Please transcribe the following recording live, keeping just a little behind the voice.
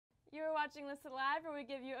watching Listed Live, where we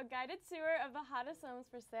give you a guided tour of the hottest homes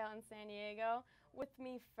for sale in San Diego. With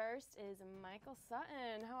me first is Michael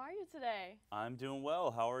Sutton. How are you today? I'm doing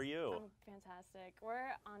well. How are you? I'm fantastic.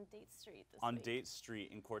 We're on Date Street this week. On Date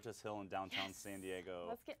Street in Cortez Hill in downtown Yes. San Diego.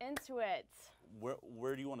 Let's get into it.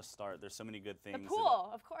 Where do you want to start? There's so many good things. The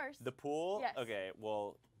pool, of course. The pool? Yes. Okay,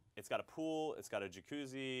 well, it's got a pool, it's got a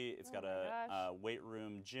jacuzzi, it's got a weight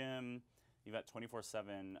room, gym. You've got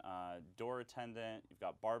 24/7 door attendant. You've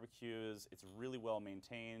got barbecues. It's really well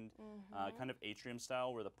maintained, kind of atrium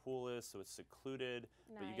style where the pool is, so it's secluded,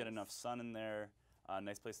 but you get enough sun in there.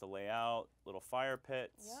 Nice place to lay out. Little fire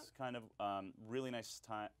pits. Yep. Kind of really nice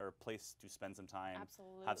time or place to spend some time.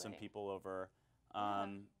 Absolutely. Have some people over.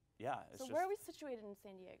 Yeah. It's so just, where are we situated in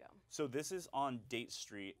San Diego? So this is on Date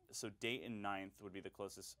Street. So Date and 9th would be the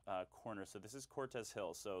closest corner. So this is Cortez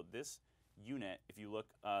Hill. So this unit, if you look,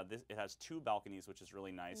 it has 2 balconies, which is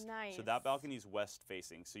really nice. So that balcony is west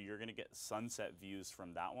facing, so you're going to get sunset views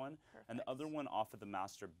from that one. Perfect. And the other one off of the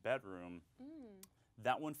master bedroom,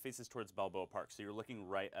 that one faces towards Balboa Park. So you're looking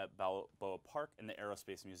right at Balboa Park and the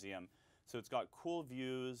Aerospace Museum. So it's got cool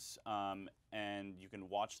views, and you can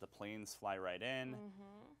watch the planes fly right in.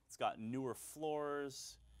 It's got newer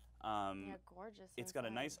floors. Yeah, gorgeous. It's got a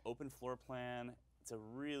nice open floor plan. It's a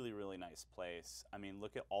really, really nice place. I mean,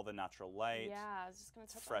 look at all the natural light. Yeah, I was just going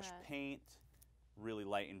to touch fresh on that. paint, really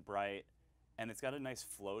light and bright. And it's got a nice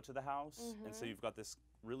flow to the house. And so you've got this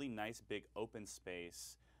really nice big open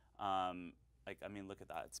space. I mean, look at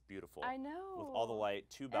that. It's beautiful. I know. With all the light,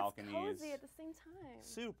 2 balconies. It's cozy at the same time.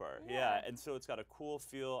 Super, yeah. And so it's got a cool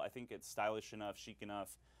feel. I think it's stylish enough, chic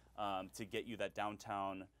enough to get you that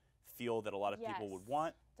downtown feel that a lot of people would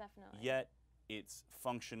want. Definitely. Yet it's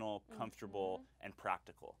functional, comfortable, and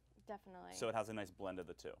practical. Definitely. So it has a nice blend of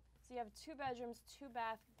the two. So you have 2 bedrooms, 2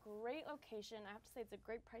 bath, great location. I have to say it's a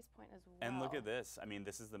great price point as well. And look at this. I mean,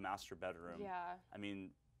 this is the master bedroom. Yeah. I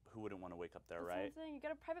mean, who wouldn't want to wake up there, That's right? what I'm saying. You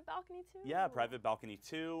got a private balcony too? Yeah, private balcony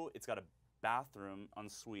too. It's got a bathroom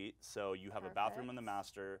ensuite. So you have a bathroom on the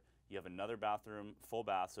master. You have another bathroom, full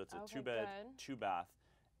bath. So it's a 2-bed, 2-bath.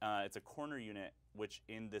 It's a corner unit, which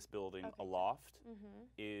in this building, a loft,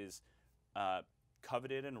 is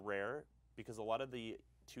coveted and rare because a lot of the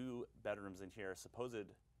 2 bedrooms in here, supposed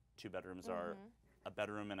 2 bedrooms are a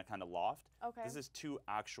bedroom and a kind of loft. This is 2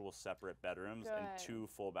 actual separate bedrooms and 2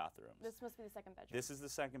 full bathrooms. This must be the 2nd bedroom. This is the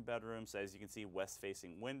 2nd bedroom. So as you can see,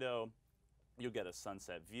 west-facing window. You'll get a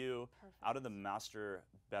sunset view. Out of the master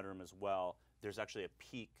bedroom as well, there's actually a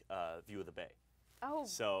peak view of the bay. Oh,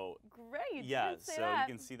 so great. Yeah, so you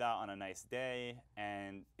can see that on a nice day,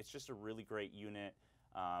 and it's just a really great unit.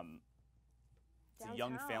 It's a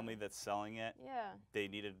young family that's selling it. Yeah. They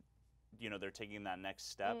needed, they're taking that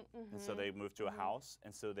next step, and so they moved to a house,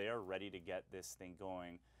 and so they are ready to get this thing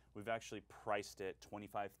going. We've actually priced it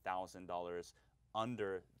 $25,000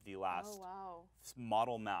 under the last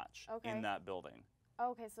model match in that building.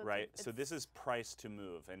 Okay, so so this is priced to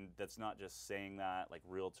move, and that's not just saying that like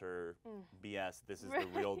realtor BS. This is the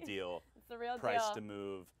real deal. It's the real deal. Priced to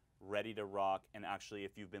move, ready to rock. And actually,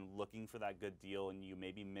 if you've been looking for that good deal and you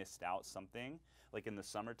maybe missed out something, like in the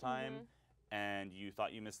summertime, and you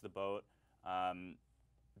thought you missed the boat,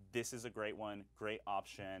 this is a great one, great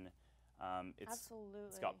option. Absolutely.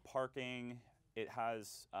 It's got parking. It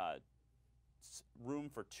has room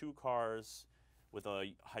for 2 cars with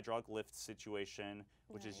a hydraulic lift situation,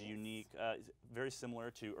 which is unique, very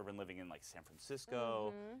similar to urban living in like San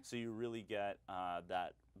Francisco. So you really get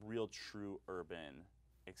that real true urban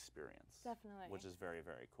experience. Definitely. Which is very,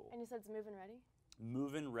 very cool. And you said it's move-in ready?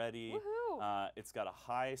 Move-in ready. Woohoo! It's got a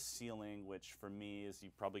high ceiling, which for me, as you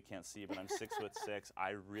probably can't see, but I'm 6'6".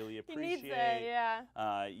 I really appreciate. He needs it,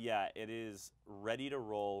 yeah. Yeah, it is ready to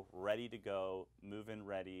roll, ready to go, move-in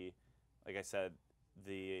ready. Like I said,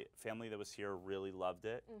 the family that was here really loved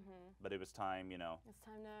it, but it was time,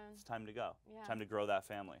 it's time to go. Yeah. Time to grow that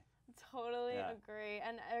family. Totally agree.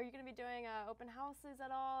 And are you going to be doing open houses at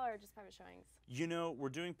all, or just private showings? We're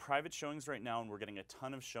doing private showings right now, and we're getting a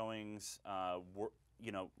ton of showings.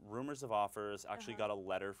 Rumors of offers. Actually got a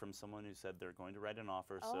letter from someone who said they're going to write an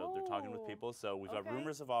offer, so they're talking with people. So we've got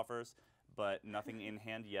rumors of offers, but nothing in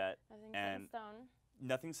hand yet. Nothing set in stone.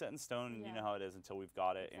 Nothing set in stone, and you know how it is until we've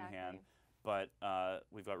got it in hand. But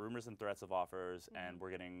we've got rumors and threats of offers, and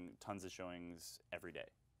we're getting tons of showings every day.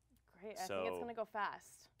 Great. I think it's going to go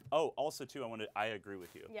fast. Oh, also too, I agree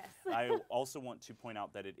with you. Yes. I also want to point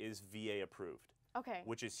out that it is VA approved. Okay.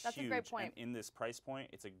 Which is That's huge. A great point. And in this price point,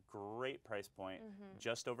 it's a great price point,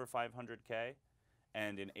 just over $500K,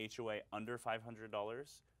 and an HOA under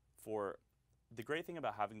 $500 for the great thing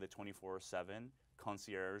about having the 24/7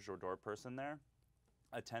 concierge or door person there,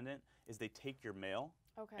 attendant, is they take your mail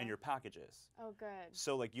Okay. and your packages. Oh, good.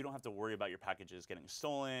 So like you don't have to worry about your packages getting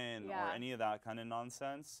stolen or any of that kind of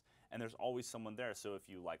nonsense. And there's always someone there. So if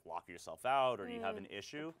you like lock yourself out or you have an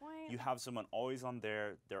issue, you have someone always on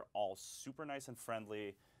there. They're all super nice and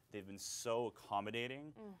friendly. They've been so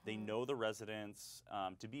accommodating. They know the residents.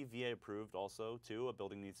 To be VA approved also too, a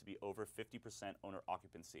building needs to be over 50% owner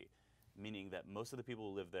occupancy, meaning that most of the people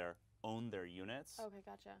who live there own their units. Okay,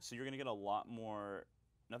 gotcha. So you're gonna get a lot more,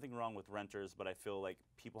 nothing wrong with renters, but I feel like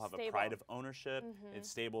people have Stable. a pride of ownership. It's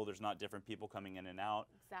stable, there's not different people coming in and out.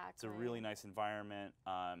 Exactly. It's a really nice environment.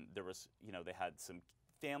 There was, they had some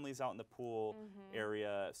families out in the pool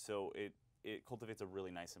area, so it cultivates a really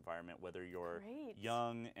nice environment, whether you're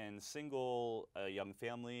young and single, a young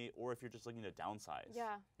family, or if you're just looking to downsize.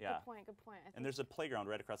 Yeah. Yeah. Good point. And there's a playground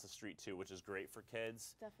right across the street too, which is great for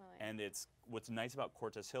kids. Definitely. And it's what's nice about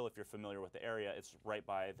Cortez Hill, if you're familiar with the area, it's right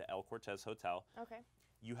by the El Cortez Hotel. Okay.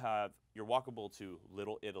 You're walkable to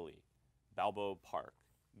Little Italy, Balboa Park,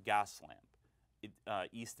 Gaslamp,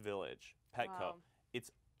 East Village, Petco.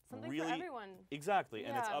 It's something really for everyone. Exactly,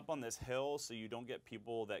 and it's up on this hill, so you don't get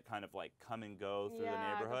people that kind of like come and go through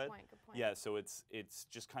the neighborhood. Good point. Yeah, so it's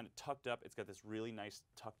just kind of tucked up. It's got this really nice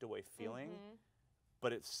tucked away feeling,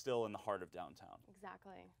 but it's still in the heart of downtown.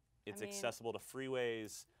 Exactly. It's accessible to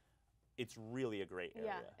freeways. It's really a great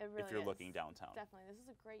area it really if you're is. looking downtown. Definitely, this is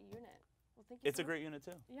a great unit. Well, thank you. It's a great unit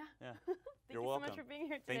too. Yeah. Yeah. Thank You're you welcome. so much for being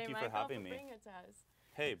here today, Thank you Michael, for having me. bringing it to us.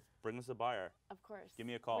 Hey, bring us a buyer. Of course. Give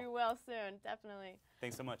me a call. We will soon, definitely.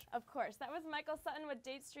 Thanks so much. Of course. That was Michael Sutton with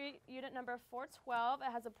Date Street, unit number 412.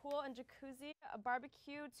 It has a pool and jacuzzi, a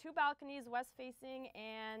barbecue, 2 balconies west facing,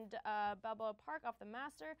 and Balboa Park off the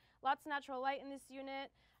master. Lots of natural light in this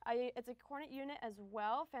unit. It's a cornet unit as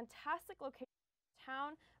well. Fantastic location in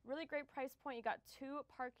town. Really great price point. You got 2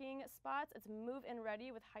 parking spots. It's move-in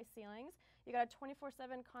ready with high ceilings. You got a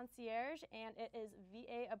 24/7 concierge, and it is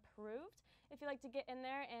VA approved. If you'd like to get in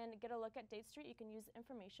there and get a look at Date Street, you can use the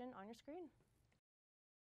information on your screen.